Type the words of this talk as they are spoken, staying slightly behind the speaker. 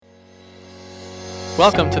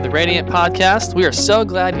Welcome to the Radiant Podcast. We are so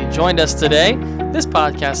glad you joined us today. This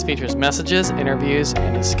podcast features messages, interviews,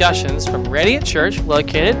 and discussions from Radiant Church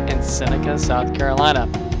located in Seneca, South Carolina.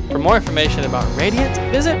 For more information about Radiant,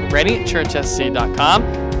 visit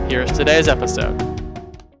radiantchurchsc.com. Here's today's episode.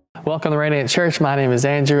 Welcome to Radiant Church. My name is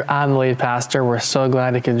Andrew. I'm the lead pastor. We're so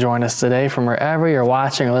glad you could join us today from wherever you're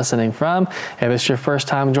watching or listening from. If it's your first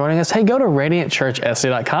time joining us, hey, go to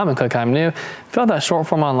radiantchurchsc.com and click on new. Fill out that short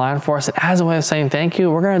form online for us. And as a way of saying thank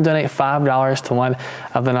you, we're going to donate $5 to one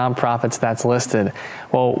of the nonprofits that's listed.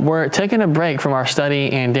 Well, we're taking a break from our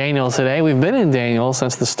study in Daniel today. We've been in Daniel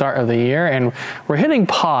since the start of the year, and we're hitting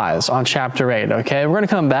pause on chapter 8, okay? We're going to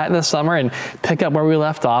come back this summer and pick up where we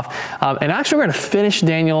left off. And actually, we're going to finish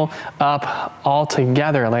Daniel up all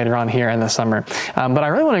together later on here in the summer. But I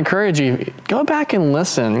really want to encourage you, go back and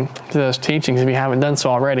listen to those teachings if you haven't done so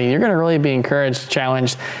already. You're going to really be encouraged,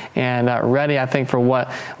 challenged, and ready, I think, for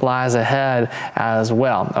what lies ahead as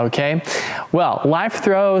well, okay? Well, life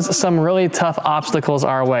throws some really tough obstacles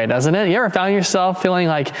our way, doesn't it? You ever found yourself feeling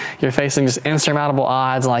like you're facing just insurmountable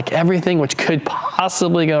odds, like everything which could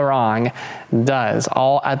possibly go wrong does,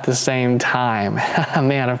 all at the same time?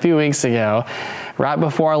 Man, a few weeks ago, right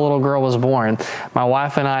before our little girl was born, my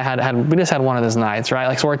wife and I we just had one of those nights, right?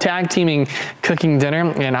 Like, so we're tag teaming cooking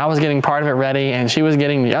dinner, and I was getting part of it ready, and she was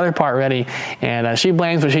getting the other part ready, and she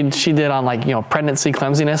blames what she did on, like, pregnancy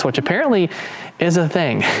clumsiness, which apparently is a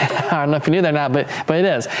thing. I don't know if you knew that or not, but it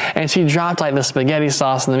is. And she dropped like the spaghetti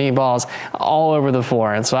sauce and the meatballs all over the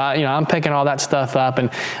floor. And so I'm picking all that stuff up and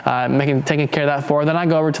taking care of that for her. Then I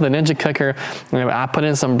go over to the Ninja cooker. I put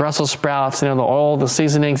in some Brussels sprouts, the oil, the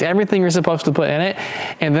seasonings, everything you're supposed to put in it.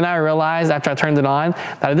 And then I realized after I turned it on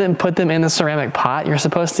that I didn't put them in the ceramic pot you're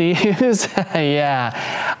supposed to use.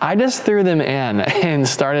 Yeah, I just threw them in and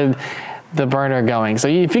started the burner going. So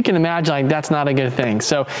if you can imagine, like, that's not a good thing.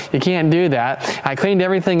 So you can't do that. I cleaned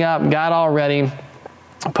everything up, got all ready,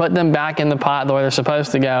 put them back in the pot the way they're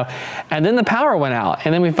supposed to go, and then the power went out.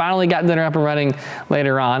 And then we finally got dinner up and running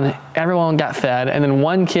later on. Everyone got fed, and then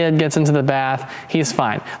one kid gets into the bath. He's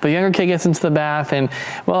fine. The younger kid gets into the bath, and,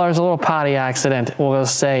 well, there's a little potty accident, we'll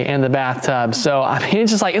just say, in the bathtub. So, I mean,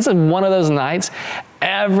 it's just like, it's one of those nights.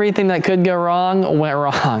 Everything that could go wrong went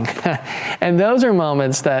wrong. And those are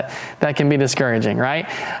moments that can be discouraging, right?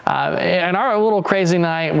 And our little crazy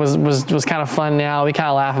night was kind of fun now. We kind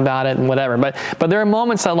of laugh about it and whatever. But there are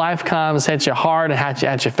moments that life comes, hits you hard and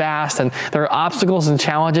hits you fast, and there are obstacles and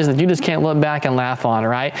challenges that you just can't look back and laugh on,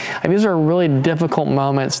 right? And these are really difficult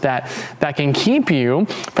moments that can keep you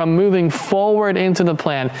from moving forward into the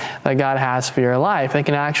plan that God has for your life. They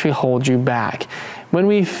can actually hold you back. When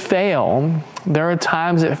we fail, there are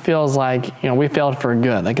times it feels like, we failed for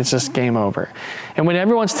good, like it's just game over. And when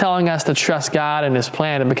everyone's telling us to trust God and His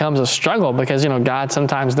plan, it becomes a struggle because, God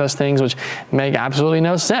sometimes does things which make absolutely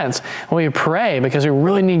no sense. When we pray because we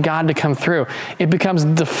really need God to come through, it becomes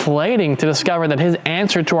deflating to discover that His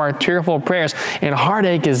answer to our tearful prayers and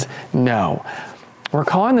heartache is no. We're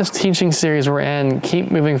calling this teaching series we're in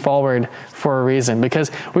Keep Moving Forward for a reason, because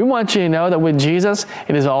we want you to know that with Jesus,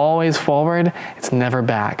 it is always forward. It's never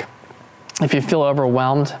back. If you feel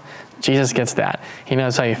overwhelmed, Jesus gets that. He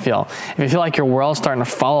knows how you feel. If you feel like your world's starting to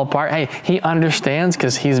fall apart, hey, He understands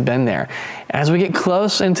because He's been there. As we get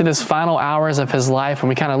close into this final hours of His life and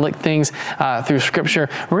we kind of look things through Scripture,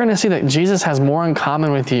 we're going to see that Jesus has more in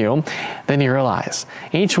common with you than you realize.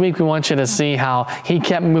 Each week we want you to see how He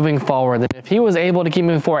kept moving forward. That if He was able to keep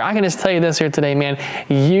moving forward, I can just tell you this here today, man,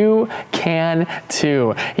 you can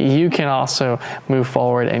too. You can also move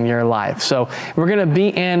forward in your life. So we're going to be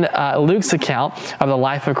in Luke's account of the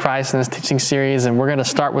life of Christ in this teaching series, and we're going to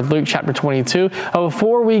start with Luke chapter 22.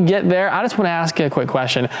 Before we get there, I just want to ask you a quick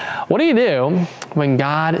question. What do you do when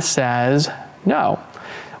God says no?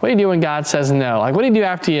 What do you do when God says no? Like, what do you do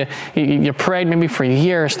after you prayed maybe for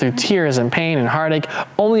years through tears and pain and heartache,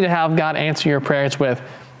 only to have God answer your prayers with,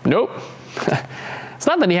 nope? It's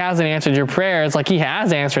not that He hasn't answered your prayers, like He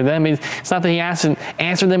has answered them. It's not that He hasn't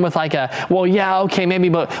answered them with like well, yeah, okay, maybe,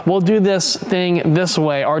 but we'll do this thing this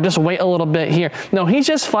way, or just wait a little bit here. No, He's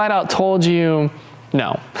just flat out told you,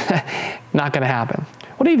 no, not going to happen.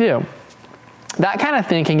 What do? That kind of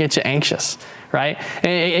thing can get you anxious, right?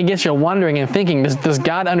 It gets you wondering and thinking, does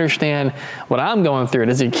God understand what I'm going through?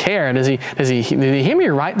 Does He care? Did He hear me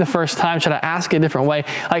right the first time? Should I ask a different way?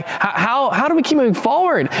 Like, how do we keep moving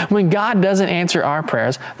forward when God doesn't answer our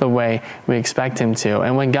prayers the way we expect Him to?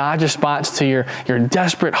 And when God's response to your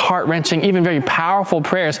desperate, heart-wrenching, even very powerful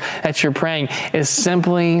prayers that you're praying is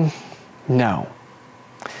simply no.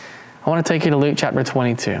 I want to take you to Luke chapter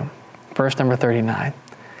 22, verse number 39.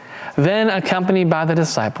 Then, accompanied by the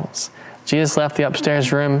disciples, Jesus left the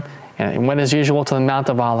upstairs room and he went as usual to the Mount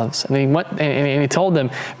of Olives. And he went and he told them,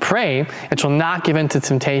 pray and shall not give into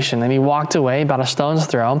temptation. And he walked away about a stone's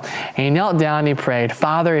throw, and he knelt down and he prayed,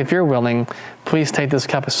 Father, if you're willing, please take this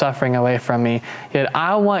cup of suffering away from me. Yet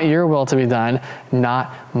I want your will to be done,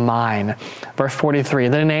 not mine. Verse 43,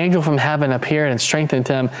 then an angel from heaven appeared and strengthened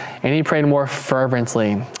him, and he prayed more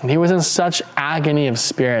fervently. And he was in such agony of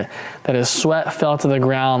spirit that his sweat fell to the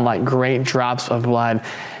ground like great drops of blood.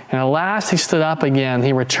 And at last he stood up again.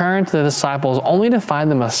 He returned to the disciples only to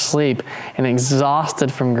find them asleep and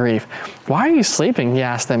exhausted from grief. Why are you sleeping? He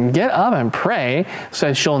asked them. Get up and pray so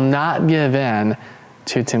that you'll not give in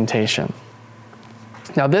to temptation.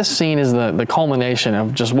 Now this scene is the culmination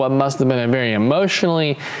of just what must have been a very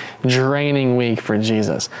emotionally draining week for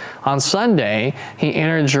Jesus. On Sunday, he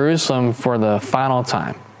entered Jerusalem for the final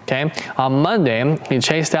time. Okay. On Monday, he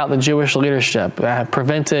chased out the Jewish leadership that had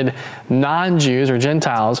prevented non-Jews or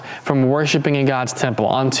Gentiles from worshiping in God's temple.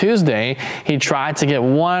 On Tuesday, he tried to get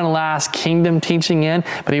one last kingdom teaching in,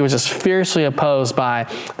 but he was just fiercely opposed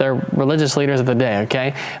by the religious leaders of the day.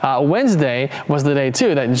 Okay. Wednesday was the day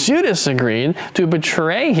too that Judas agreed to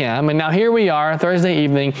betray him, and now here we are, Thursday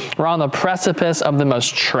evening. We're on the precipice of the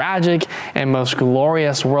most tragic and most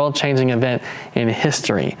glorious world-changing event in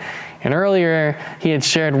history. And earlier, he had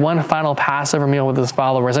shared one final Passover meal with his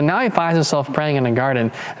followers, and now he finds himself praying in a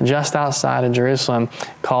garden just outside of Jerusalem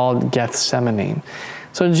called Gethsemane.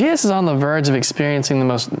 So Jesus is on the verge of experiencing the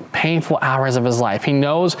most painful hours of his life. He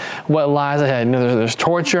knows what lies ahead. You know, there's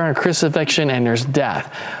torture and crucifixion, and there's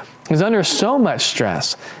death. He's under so much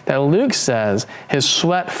stress that Luke says his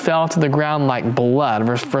sweat fell to the ground like blood,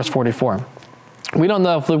 verse 44. We don't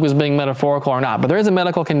know if Luke was being metaphorical or not, but there is a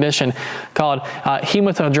medical condition called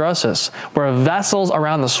hematidrosis, where vessels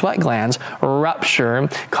around the sweat glands rupture,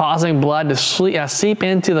 causing blood to seep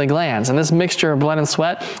into the glands. And this mixture of blood and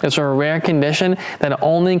sweat is a rare condition that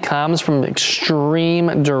only comes from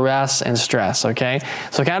extreme duress and stress, okay?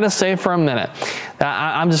 So can I just say for a minute,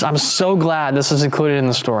 I'm so glad this is included in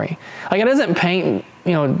the story. Like, it doesn't paint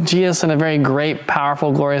Jesus in a very great,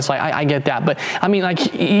 powerful, glorious light. I get that. But I mean, like,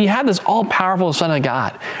 he had this all-powerful Son of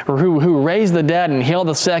God who raised the dead and healed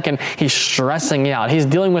the sick, and he's stressing out. He's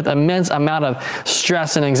dealing with immense amount of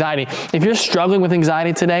stress and anxiety. If you're struggling with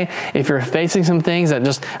anxiety today, if you're facing some things that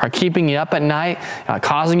just are keeping you up at night,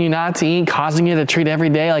 causing you not to eat, causing you to treat every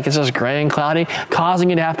day like it's just gray and cloudy, causing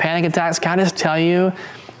you to have panic attacks, can I just tell you,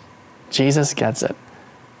 Jesus gets it.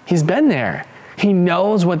 He's been there. He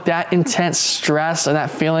knows what that intense stress and that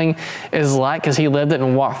feeling is like because he lived it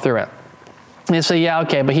and walked through it. And you say, yeah,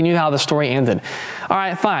 okay, but he knew how the story ended. All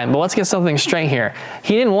right, fine, but let's get something straight here.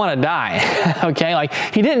 He didn't want to die, okay? Like,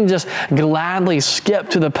 he didn't just gladly skip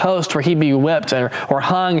to the post where he'd be whipped or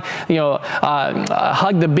hung,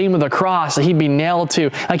 hug the beam of the cross that he'd be nailed to.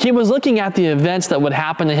 Like, he was looking at the events that would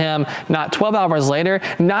happen to him not 12 hours later,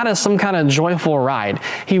 not as some kind of joyful ride.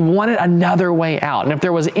 He wanted another way out. And if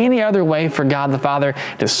there was any other way for God the Father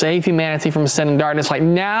to save humanity from sin and darkness, like,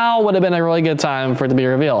 now would have been a really good time for it to be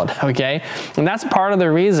revealed, okay? And that's part of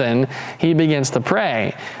the reason he begins to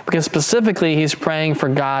pray, because specifically he's praying for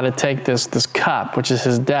God to take this cup, which is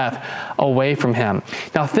his death, away from him.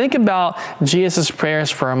 Now think about Jesus'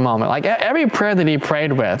 prayers for a moment. Like, every prayer that he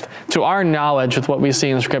prayed with, to our knowledge with what we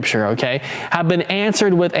see in Scripture, okay, have been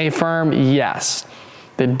answered with a firm yes.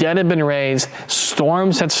 The dead had been raised,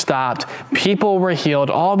 storms had stopped, people were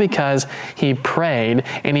healed, all because he prayed,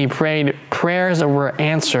 and he prayed prayers that were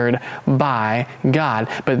answered by God.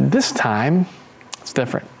 But this time, it's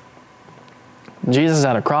different. Jesus is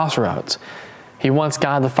at a crossroads. He wants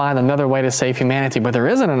God to find another way to save humanity, but there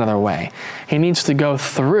isn't another way. He needs to go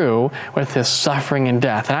through with his suffering and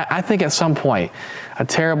death. And I think at some point, a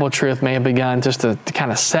terrible truth may have begun just to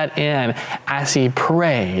kind of set in as he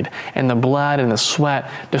prayed, and the blood and the sweat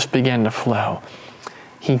just began to flow.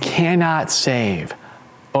 He cannot save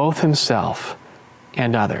both himself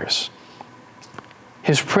and others.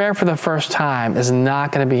 His prayer for the first time is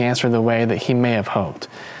not going to be answered the way that he may have hoped.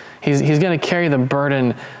 He's going to carry the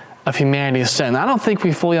burden of humanity's sin. I don't think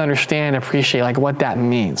we fully understand and appreciate like what that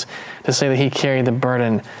means, to say that he carried the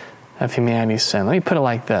burden of humanity's sin. Let me put it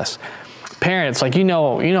like this. Parents, like, you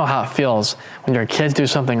know how it feels when your kids do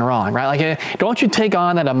something wrong, right? Like, don't you take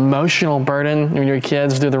on that emotional burden when your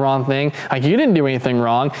kids do the wrong thing? Like, you didn't do anything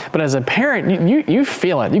wrong, but as a parent, you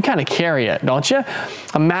feel it. You kind of carry it, don't you?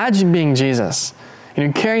 Imagine being Jesus.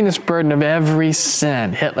 You're carrying this burden of every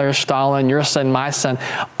sin, Hitler, Stalin, your sin, my sin,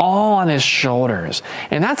 all on his shoulders.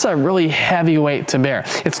 And that's a really heavy weight to bear.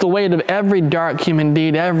 It's the weight of every dark human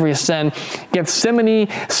deed, every sin. Gethsemane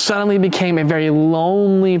suddenly became a very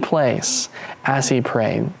lonely place as he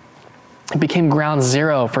prayed. It became ground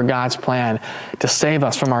zero for God's plan to save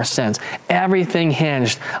us from our sins. Everything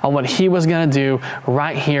hinged on what he was going to do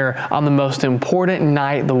right here on the most important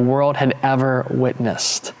night the world had ever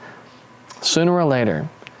witnessed. Sooner or later,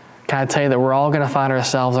 can I tell you that we're all going to find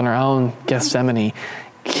ourselves in our own Gethsemane,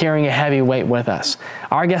 carrying a heavy weight with us.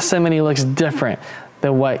 Our Gethsemane looks different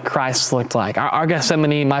than what Christ looked like. Our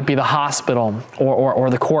Gethsemane might be the hospital or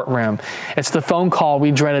the courtroom. It's the phone call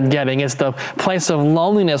we dreaded getting. It's the place of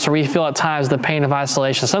loneliness where we feel at times the pain of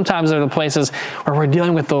isolation. Sometimes they're the places where we're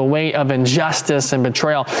dealing with the weight of injustice and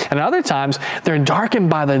betrayal. And other times, they're darkened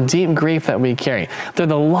by the deep grief that we carry. They're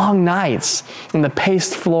the long nights and the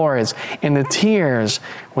paced floors and the tears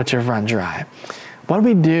which have run dry. What do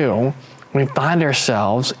we do when we find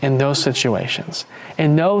ourselves in those situations?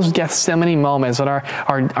 In those Gethsemane moments that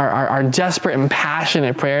our desperate and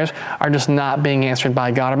passionate prayers are just not being answered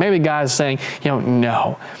by God. Or maybe God is saying,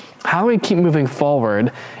 no. How do we keep moving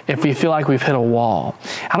forward if we feel like we've hit a wall?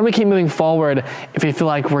 How do we keep moving forward if we feel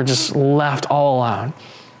like we're just left all alone?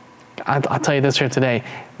 I'll tell you this here today.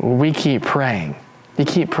 We keep praying. You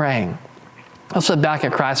keep praying. Let's look back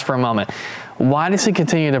at Christ for a moment. Why does he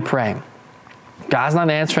continue to pray? God's not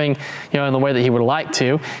answering, in the way that he would like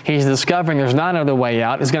to. He's discovering there's not another way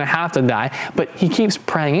out. He's going to have to die, but he keeps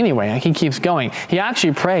praying anyway. He keeps going. He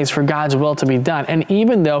actually prays for God's will to be done. And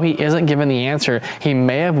even though he isn't given the answer he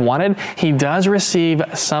may have wanted, he does receive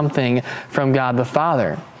something from God the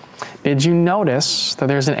Father. Did you notice that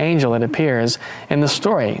there's an angel that appears in the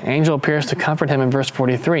story? An angel appears to comfort him in verse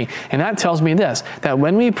 43. And that tells me this, that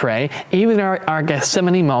when we pray, even in our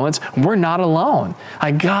Gethsemane moments, we're not alone.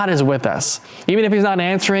 Like God is with us. Even if he's not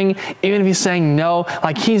answering, even if he's saying no,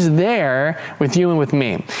 like he's there with you and with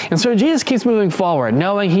me. And so Jesus keeps moving forward,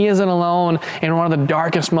 knowing he isn't alone in one of the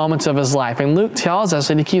darkest moments of his life. And Luke tells us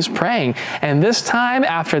that he keeps praying. And this time,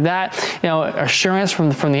 after that, assurance from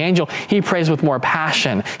the angel, he prays with more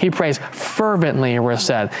passion. He prays fervently, we're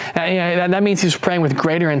said. That means he's praying with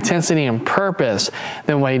greater intensity and purpose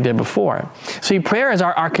than what he did before. See, prayer is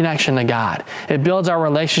our connection to God. It builds our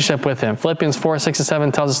relationship with him. Philippians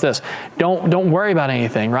 4:6-7 tells us this. Don't worry about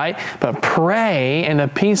anything, right? But pray, and the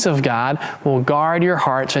peace of God will guard your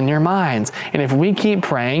hearts and your minds. And if we keep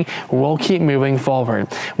praying, we'll keep moving forward.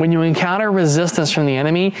 When you encounter resistance from the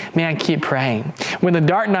enemy, man, keep praying. When the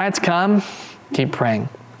dark nights come, keep praying.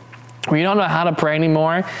 When you don't know how to pray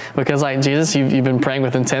anymore, because like Jesus, you've been praying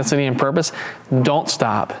with intensity and purpose, don't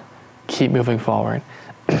stop. Keep moving forward.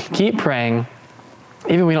 Keep praying,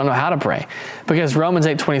 even when we don't know how to pray. Because Romans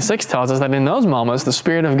 8:26 tells us that in those moments, the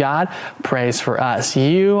Spirit of God prays for us.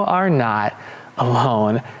 You are not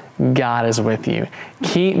alone. God is with you.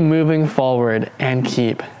 Keep moving forward and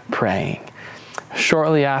keep praying.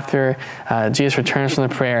 Shortly after Jesus returns from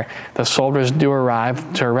the prayer, the soldiers do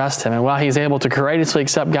arrive to arrest him. And while he's able to courageously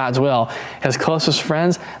accept God's will, his closest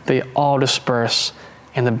friends, they all disperse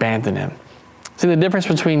and abandon him. See, the difference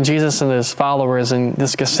between Jesus and his followers in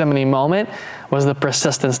this Gethsemane moment was the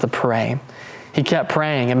persistence to pray. He kept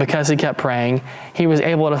praying, and because he kept praying, he was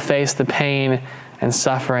able to face the pain and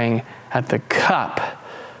suffering at the cup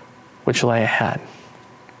which lay ahead.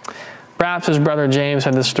 Perhaps his brother James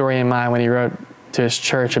had this story in mind when he wrote to his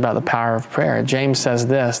church about the power of prayer. James says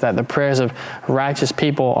this, that the prayers of righteous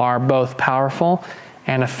people are both powerful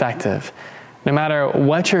and effective. No matter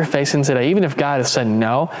what you're facing today, even if God has said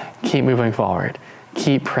no, keep moving forward.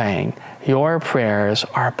 Keep praying. Your prayers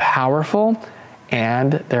are powerful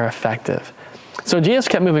and they're effective. So Jesus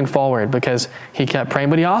kept moving forward because he kept praying,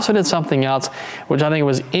 but he also did something else, which I think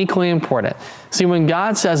was equally important. See, when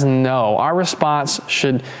God says no, our response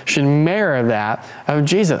should mirror that of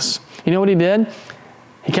Jesus. You know what he did?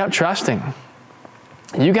 He kept trusting.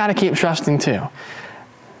 You got to keep trusting too.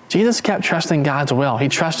 Jesus kept trusting God's will. He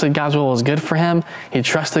trusted God's will was good for him. He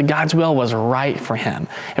trusted God's will was right for him.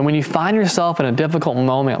 And when you find yourself in a difficult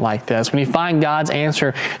moment like this, when you find God's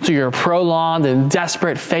answer to your prolonged and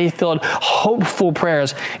desperate, faith-filled, hopeful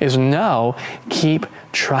prayers is no, keep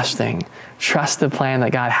trusting. Trust the plan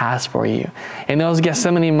that God has for you. In those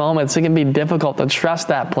Gethsemane moments, it can be difficult to trust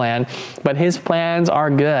that plan, but his plans are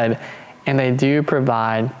good, and they do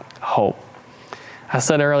provide hope. I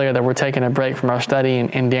said earlier that we're taking a break from our study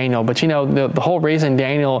in Daniel, but the whole reason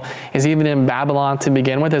Daniel is even in Babylon to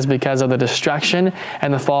begin with is because of the destruction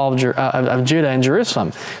and the fall of Judah and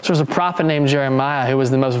Jerusalem. So there's a prophet named Jeremiah who was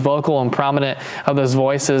the most vocal and prominent of those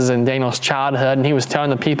voices in Daniel's childhood, and he was telling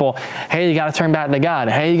the people, hey, you got to turn back to God.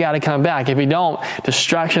 Hey, you got to come back. If you don't,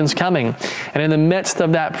 destruction's coming. And in the midst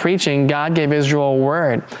of that preaching, God gave Israel a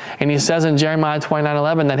word. And he says in Jeremiah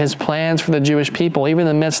 29:11 that his plans for the Jewish people, even in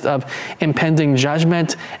the midst of impending judgment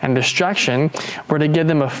and destruction, were to give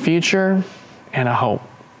them a future and a hope.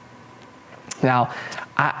 Now,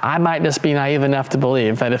 I might just be naive enough to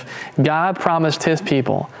believe that if God promised his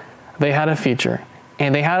people they had a future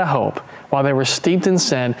and they had a hope while they were steeped in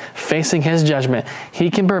sin, facing his judgment, he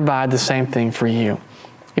can provide the same thing for you.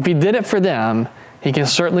 If he did it for them, he can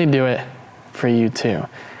certainly do it for you too.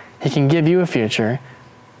 He can give you a future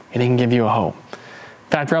and he can give you a hope. In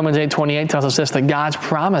fact, Romans 8:28 tells us this, that God's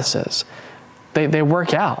promises, they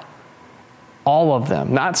work out. All of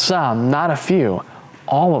them, not some, not a few,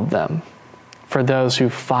 all of them for those who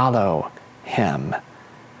follow him.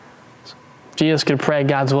 Jesus could pray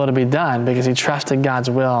God's will to be done because he trusted God's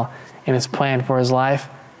will and his plan for his life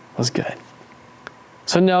was good.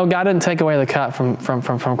 So no, God didn't take away the cup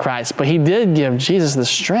from Christ, but he did give Jesus the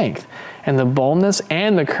strength and the boldness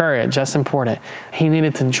and the courage. That's important. He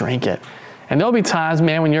needed to drink it. And there'll be times,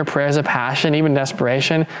 man, when your prayers of passion, even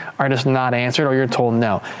desperation, are just not answered or you're told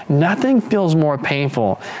no. Nothing feels more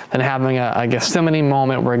painful than having a Gethsemane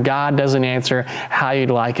moment where God doesn't answer how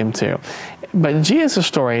you'd like him to. But Jesus'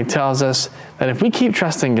 story tells us that if we keep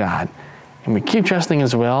trusting God and we keep trusting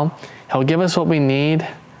his will, he'll give us what we need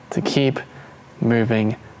to keep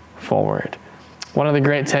moving forward. One of the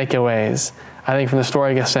great takeaways, I think, from the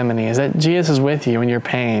story of Gethsemane is that Jesus is with you in your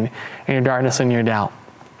pain, in your darkness, and your doubt.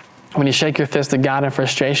 When you shake your fist at God in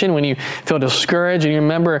frustration, when you feel discouraged, and you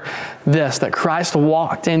remember this, that Christ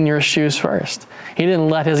walked in your shoes first. He didn't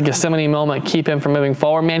let his Gethsemane moment keep him from moving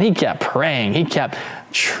forward. Man, he kept praying. He kept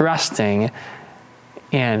trusting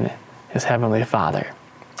in his Heavenly Father.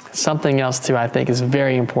 Something else, too, I think is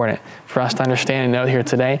very important for us to understand and know here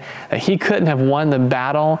today, that he couldn't have won the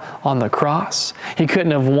battle on the cross. He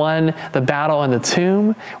couldn't have won the battle in the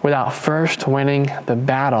tomb without first winning the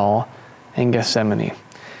battle in Gethsemane.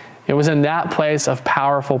 It was in that place of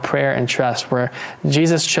powerful prayer and trust where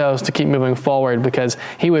Jesus chose to keep moving forward because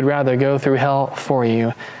he would rather go through hell for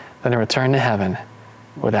you than to return to heaven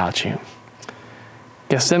without you.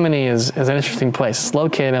 Gethsemane is an interesting place. It's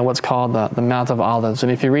located on what's called the Mount of Olives.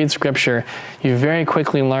 And if you read Scripture, you very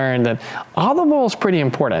quickly learn that olive oil is pretty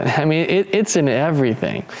important. I mean, it's in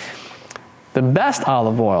everything. The best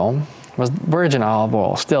olive oil was virgin olive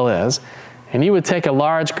oil, still is. And you would take a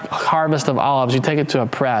large harvest of olives, you take it to a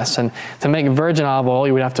press, and to make virgin olive oil,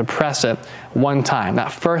 you would have to press it one time.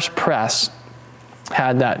 That first press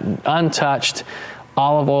had that untouched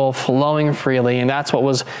olive oil flowing freely, and that's what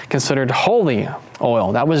was considered holy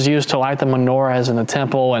oil. That was used to light the menorahs in the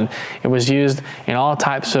temple, and it was used in all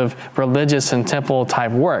types of religious and temple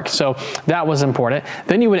type work. So that was important.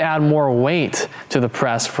 Then you would add more weight to the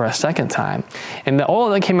press for a second time. And the oil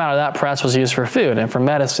that came out of that press was used for food and for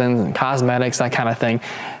medicine and cosmetics, that kind of thing.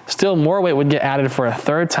 Still more weight would get added for a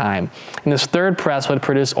third time. And this third press would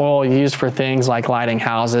produce oil used for things like lighting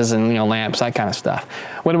houses and lamps, that kind of stuff.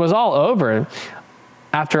 When it was all over,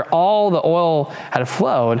 after all the oil had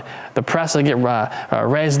flowed, the press would get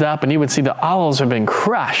raised up, and you would see the olives had been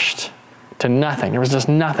crushed to nothing. There was just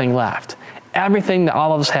nothing left. Everything the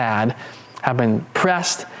olives had been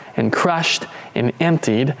pressed and crushed and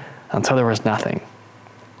emptied until there was nothing.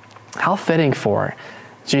 How fitting for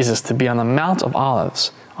Jesus to be on the Mount of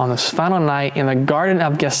Olives on this final night in the Garden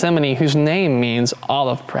of Gethsemane, whose name means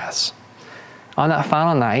olive press. On that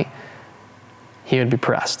final night, he would be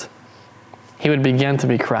pressed. He would begin to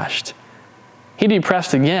be crushed. He'd be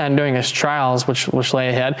pressed again during his trials, which lay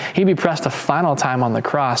ahead. He'd be pressed a final time on the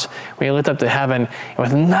cross when he looked up to heaven, and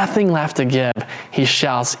with nothing left to give, he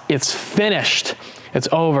shouts, "It's finished. It's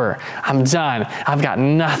over. I'm done. I've got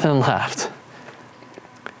nothing left."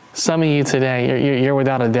 Some of you today, you're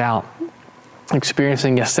without a doubt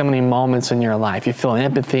experiencing Gethsemane moments in your life. You feel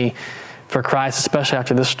empathy for Christ, especially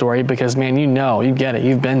after this story, because, man, you get it.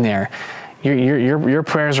 You've been there. Your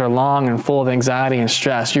prayers are long and full of anxiety and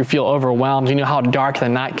stress. You feel overwhelmed. You know how dark the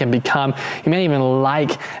night can become. You may even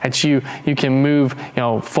like that you can move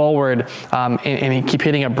forward and you keep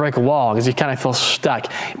hitting a brick wall because you kind of feel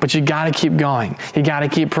stuck. But you got to keep going. You got to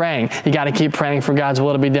keep praying. You got to keep praying for God's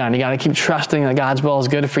will to be done. You got to keep trusting that God's will is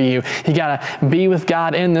good for you. You got to be with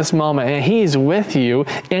God in this moment, and He's with you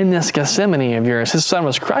in this Gethsemane of yours. His Son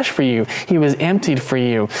was crushed for you. He was emptied for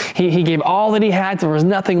you. He gave all that He had. There was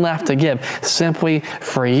nothing left to give, simply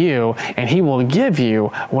for you, and He will give you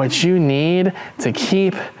what you need to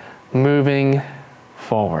keep moving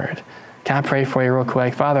forward. Can I pray for you real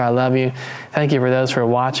quick? Father, I love you. Thank you for those who are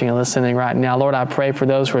watching and listening right now. Lord, I pray for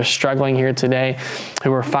those who are struggling here today,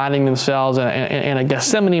 who are finding themselves in a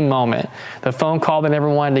Gethsemane moment. The phone call they never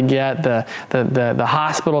wanted to get, the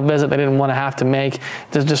hospital visit they didn't want to have to make.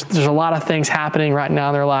 There's a lot of things happening right now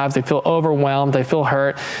in their lives. They feel overwhelmed. They feel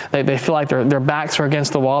hurt. They feel like their backs are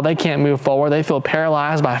against the wall. They can't move forward. They feel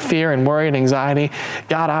paralyzed by fear and worry and anxiety.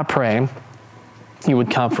 God, I pray you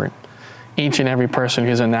would comfort. each and every person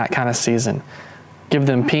who's in that kind of season. Give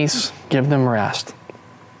them peace, give them rest.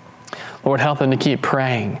 Lord, help them to keep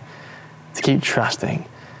praying, to keep trusting.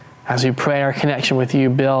 As we pray, our connection with you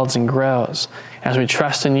builds and grows. As we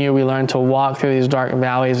trust in you, we learn to walk through these dark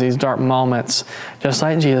valleys, these dark moments, just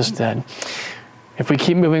like Jesus did. If we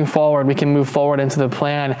keep moving forward, we can move forward into the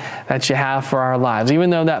plan that you have for our lives.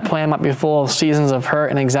 Even though that plan might be full of seasons of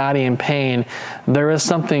hurt and anxiety and pain, there is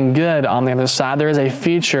something good on the other side. There is a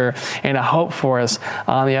future and a hope for us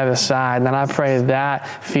on the other side. And I pray that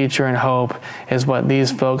future and hope is what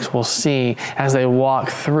these folks will see as they walk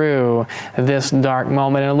through this dark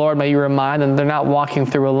moment. And Lord, may you remind them they're not walking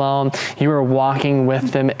through alone. You are walking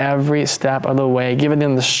with them every step of the way, giving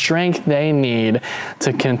them the strength they need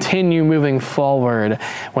to continue moving forward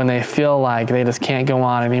when they feel like they just can't go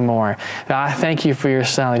on anymore. God, I thank you for your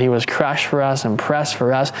Son, that he was crushed for us and pressed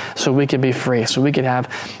for us so we could be free, so we could have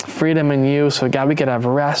freedom in you, so God, we could have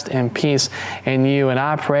rest and peace in you. And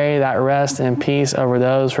I pray that rest and peace over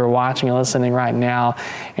those who are watching and listening right now.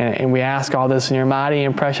 And we ask all this in your mighty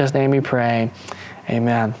and precious name we pray.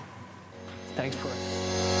 Amen.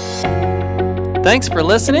 Thanks for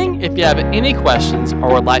listening. If you have any questions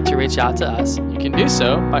or would like to reach out to us, you can do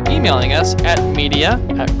so by emailing us at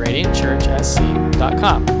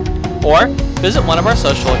media@radiantchurchsc.com or visit one of our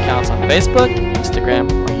social accounts on Facebook,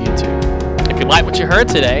 Instagram, or YouTube. If you like what you heard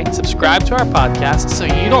today, subscribe to our podcast so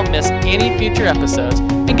you don't miss any future episodes,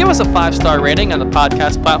 and give us a 5-star rating on the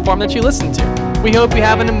podcast platform that you listen to. We hope you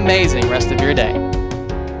have an amazing rest of your day.